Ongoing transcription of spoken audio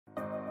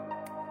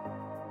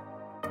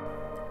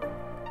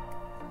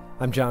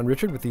I'm John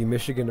Richard with the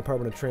Michigan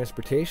Department of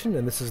Transportation,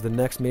 and this is the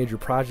next major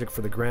project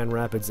for the Grand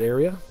Rapids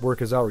area.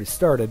 Work has already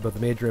started, but the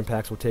major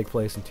impacts will take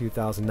place in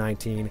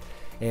 2019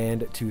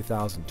 and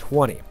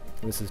 2020.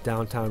 This is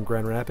downtown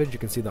Grand Rapids. You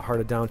can see the heart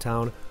of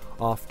downtown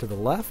off to the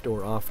left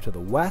or off to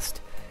the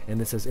west, and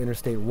this is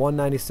Interstate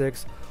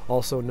 196,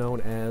 also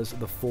known as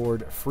the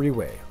Ford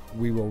Freeway.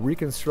 We will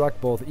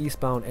reconstruct both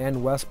eastbound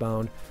and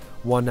westbound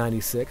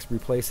 196,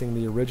 replacing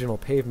the original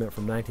pavement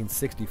from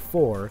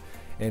 1964,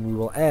 and we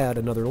will add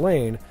another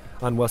lane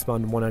on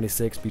westbound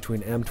 196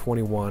 between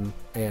M21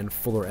 and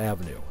Fuller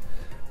Avenue.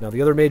 Now,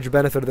 the other major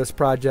benefit of this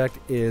project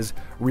is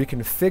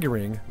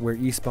reconfiguring where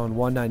eastbound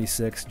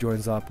 196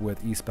 joins up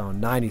with eastbound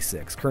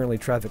 96. Currently,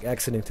 traffic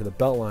exiting to the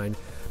Beltline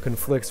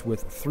conflicts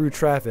with through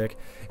traffic,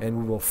 and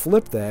we will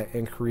flip that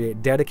and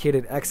create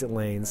dedicated exit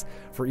lanes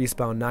for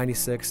eastbound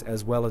 96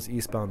 as well as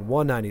eastbound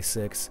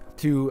 196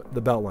 to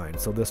the Beltline.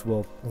 So this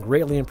will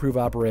greatly improve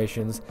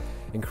operations,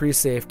 increase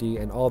safety,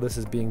 and all this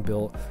is being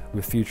built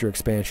with future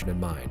expansion in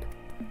mind.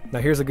 Now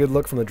here's a good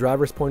look from the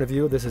driver's point of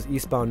view. This is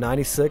eastbound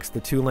 96.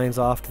 The 2 lanes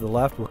off to the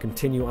left will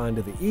continue on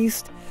to the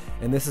east,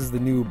 and this is the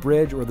new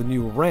bridge or the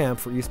new ramp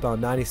for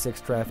eastbound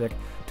 96 traffic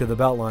to the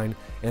Beltline,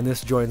 and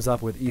this joins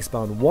up with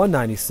eastbound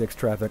 196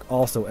 traffic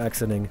also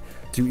exiting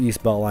to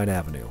East Beltline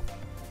Avenue.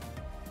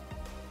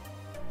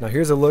 Now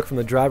here's a look from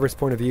the driver's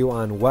point of view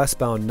on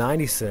westbound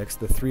 96.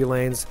 The 3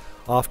 lanes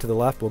off to the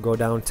left will go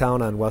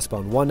downtown on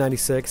westbound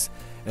 196,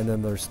 and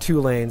then there's 2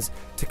 lanes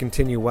to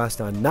continue west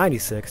on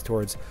 96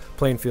 towards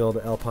Plainfield,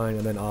 Alpine,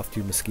 and then off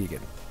to Muskegon.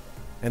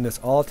 And this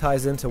all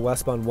ties into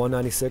westbound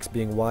 196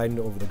 being widened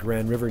over the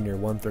Grand River near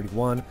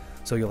 131,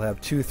 so you'll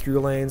have 2 through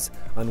lanes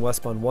on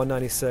westbound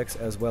 196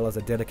 as well as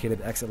a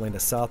dedicated exit lane to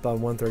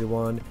southbound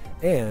 131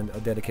 and a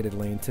dedicated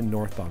lane to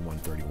northbound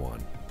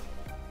 131.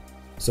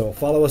 So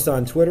follow us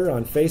on Twitter,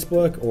 on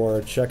Facebook,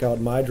 or check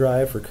out my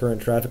drive for current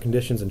traffic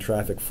conditions and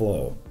traffic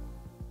flow.